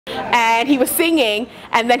and he was singing,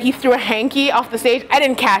 and then he threw a hanky off the stage. I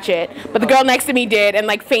didn't catch it, but the girl next to me did and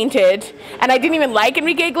like fainted. And I didn't even like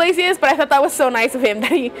Enrique Iglesias, but I thought that was so nice of him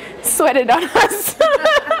that he sweated on us.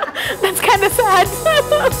 That's kind of sad.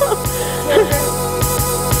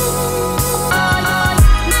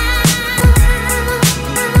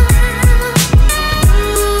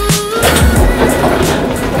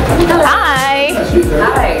 Hi.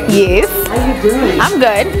 Hi. Yes. How you doing? I'm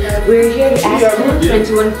good. We're here to ask you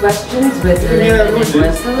 21 questions with Lynda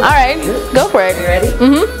Nyangweso. All right, go for it. You ready?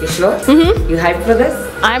 Mm-hmm. You sure? Mm-hmm. You hyped for this?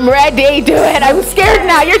 I'm ready. Do it. I'm scared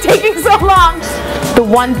now. You're taking so long. The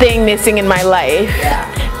one thing missing in my life. Yeah.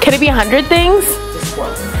 Can it be 100 things? Just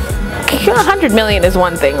one. 100 million is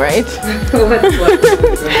one thing, right? What's one?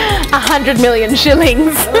 100 million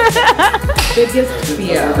shillings. Biggest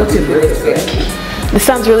fear. What's your biggest fear? This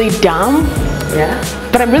sounds really dumb. Yeah.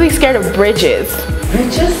 But I'm really scared of bridges.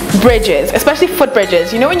 Bridges? Bridges, especially foot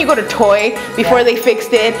bridges. You know when you go to Toy before they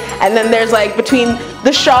fixed it, and then there's like between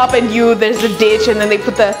the shop and you, there's a ditch, and then they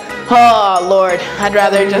put the, oh Lord, I'd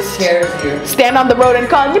rather just stand on the road and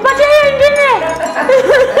call,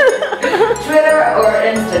 Twitter or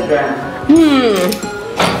Instagram?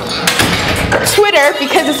 Twitter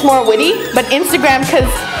because it's more witty, but Instagram because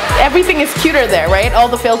everything is cuter there, right? All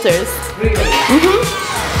the filters. Really?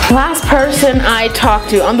 Last person I talked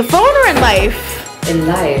to, on the phone or in life? In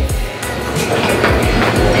life.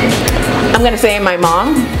 I'm gonna say my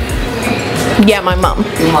mom. Yeah, my mom.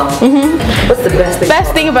 Mom. What's the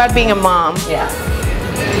best thing? About being a mom? Yeah.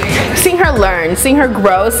 Seeing her learn, seeing her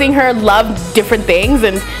grow, seeing her love different things,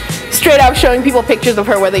 and straight up showing people pictures of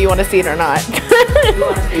her whether you want to see it or not. You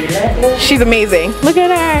want to see that? She's amazing. Look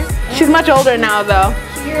at her. She's much older now though.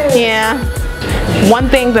 Yeah. One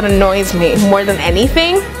thing that annoys me more than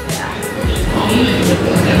anything,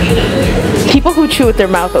 people who chew with their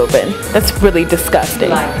mouth open. That's really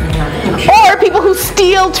disgusting. Or people who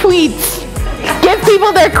steal tweets. Give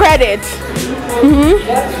people their credit.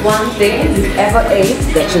 What's one thing you ever ate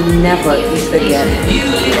that you'll never eat again?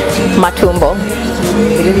 Matumbo.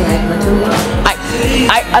 You didn't like Matumbo?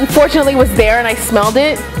 I unfortunately was there and I smelled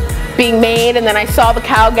it being made, and then I saw the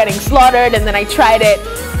cow getting slaughtered, and then I tried it,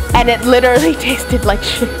 and it literally tasted like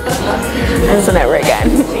shit. So never again.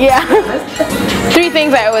 Yeah. 3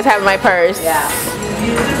 things I always have in my purse. Yeah.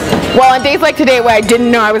 Well, on days like today where I didn't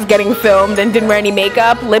know I was getting filmed and didn't wear any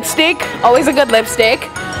makeup, lipstick, always a good lipstick,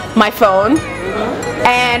 my phone,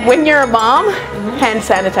 and when you're a mom, hand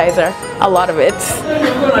sanitizer, a lot of it.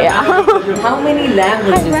 Yeah. How many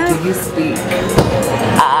languages do you speak?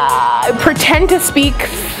 I pretend to speak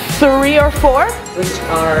 3 or 4. Which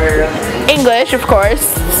are? English, of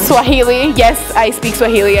course. Swahili. Yes, I speak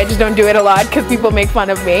Swahili. I just don't do it a lot because people make fun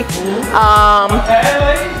of me.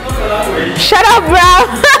 Shut up, bro.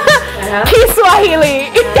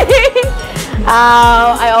 Kiswahili.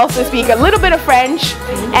 I also speak a little bit of French,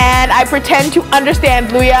 and I pretend to understand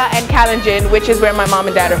Luya and Kalenjin, which is where my mom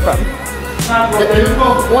and dad are from.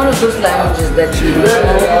 One of those languages that you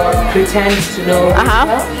know or pretend to know.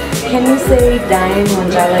 Can you say Diane,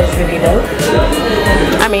 Wanjala is really low?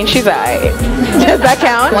 I mean, she's alright. Does that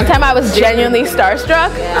count? One time I was genuinely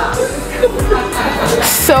starstruck.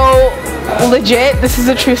 So legit, this is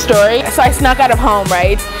a true story. So I snuck out of home,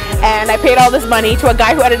 right? And I paid all this money to a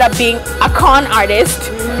guy who ended up being a con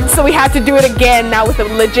artist. So we had to do it again now with a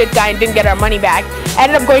legit guy and didn't get our money back.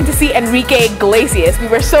 Ended up going to see Enrique Iglesias. We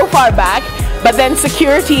were so far back, but then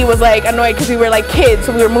security was like annoyed because we were like kids,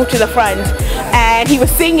 so we were moved to the front. And he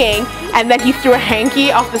was singing, and then he threw a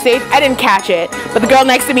hanky off the stage. I didn't catch it, but the girl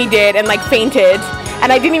next to me did and like fainted.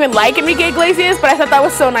 And I didn't even like Enrique Iglesias, but I thought that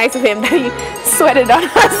was so nice of him that he sweated on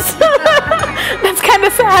us. That's kind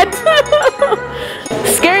of sad.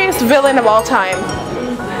 Scariest villain of all time.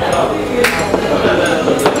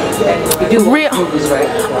 You do movies, right?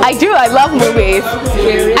 I do. I love movies.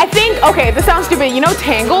 I think, okay, this sounds stupid. You know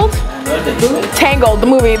Tangled? Tangled, the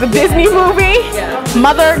movie, the Disney movie.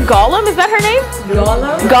 Mother Gollum, is that her name?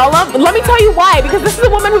 Gollum. Let me tell you why. Because this is a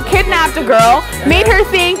woman who kidnapped a girl, made her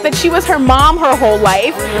think that she was her mom her whole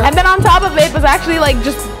life, and then on top of it was actually like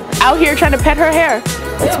just out here trying to pet her hair.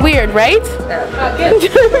 It's weird, right?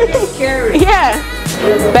 Scary. Yeah.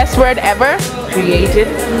 Best word ever? Created.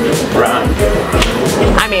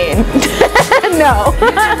 I mean, no.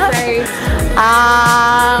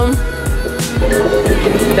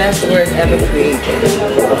 Best word ever created.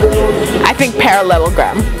 I think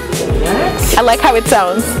parallelogram. What? I like how it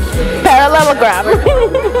sounds. Parallelogram.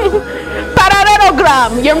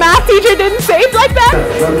 Parallelogram. Your math teacher didn't say it like that?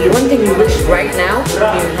 One thing you wish right now would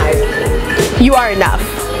be in high school. You are enough.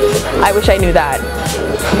 I wish I knew that.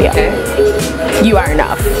 Yeah. Okay. You are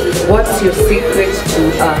enough. What's your secret to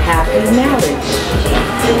a happy marriage?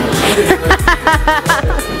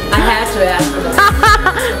 I had to ask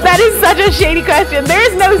that. That is such a shady question. There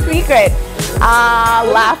is no secret.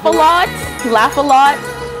 Laugh a lot. Laugh a lot.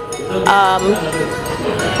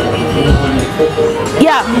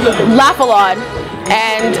 Yeah, laugh a lot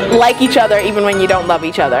and like each other even when you don't love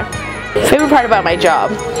each other. Favorite part about my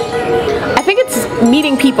job? I think it's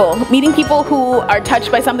meeting people who are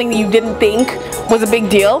touched by something that you didn't think was a big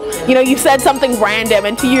deal. You know, you said something random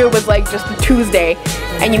and to you it was like just a Tuesday,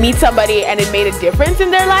 and you meet somebody and it made a difference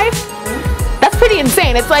in their life. That's pretty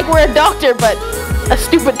insane. It's like we're a doctor but a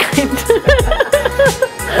stupid kind.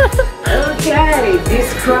 Okay,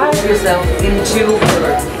 describe yourself in 2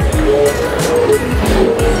 words.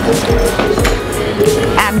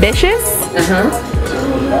 Ambitious.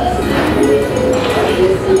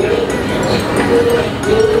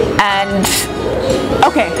 And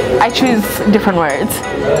okay, I choose different words.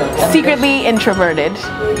 Secretly introverted.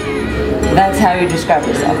 That's how you describe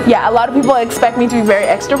yourself. Yeah, a lot of people expect me to be very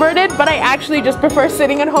extroverted, but I actually just prefer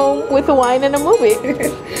sitting at home with a wine and a movie.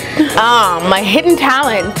 My hidden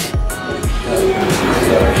talent.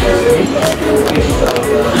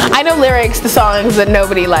 I know lyrics to songs that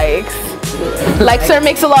nobody likes. Like Sir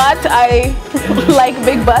Mix-a-Lot, I like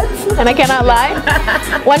big butts, and I cannot lie.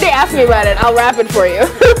 One day ask me about it, I'll rap it for you.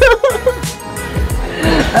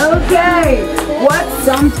 Okay, what's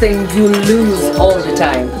something you lose all the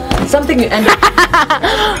time? Something you end up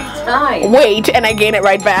every time. Wait, and I gain it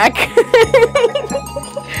right back.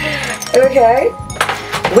 Okay,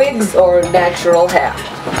 wigs or natural hair?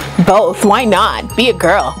 Both, why not? Be a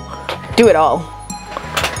girl. Do it all.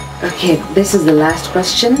 Okay, this is the last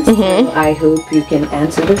question, so I hope you can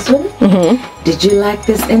answer this one. Did you like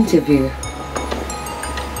this interview?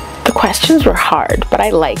 The questions were hard, but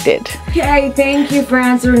I liked it. Okay, thank you for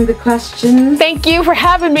answering the questions. Thank you for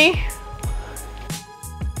having me.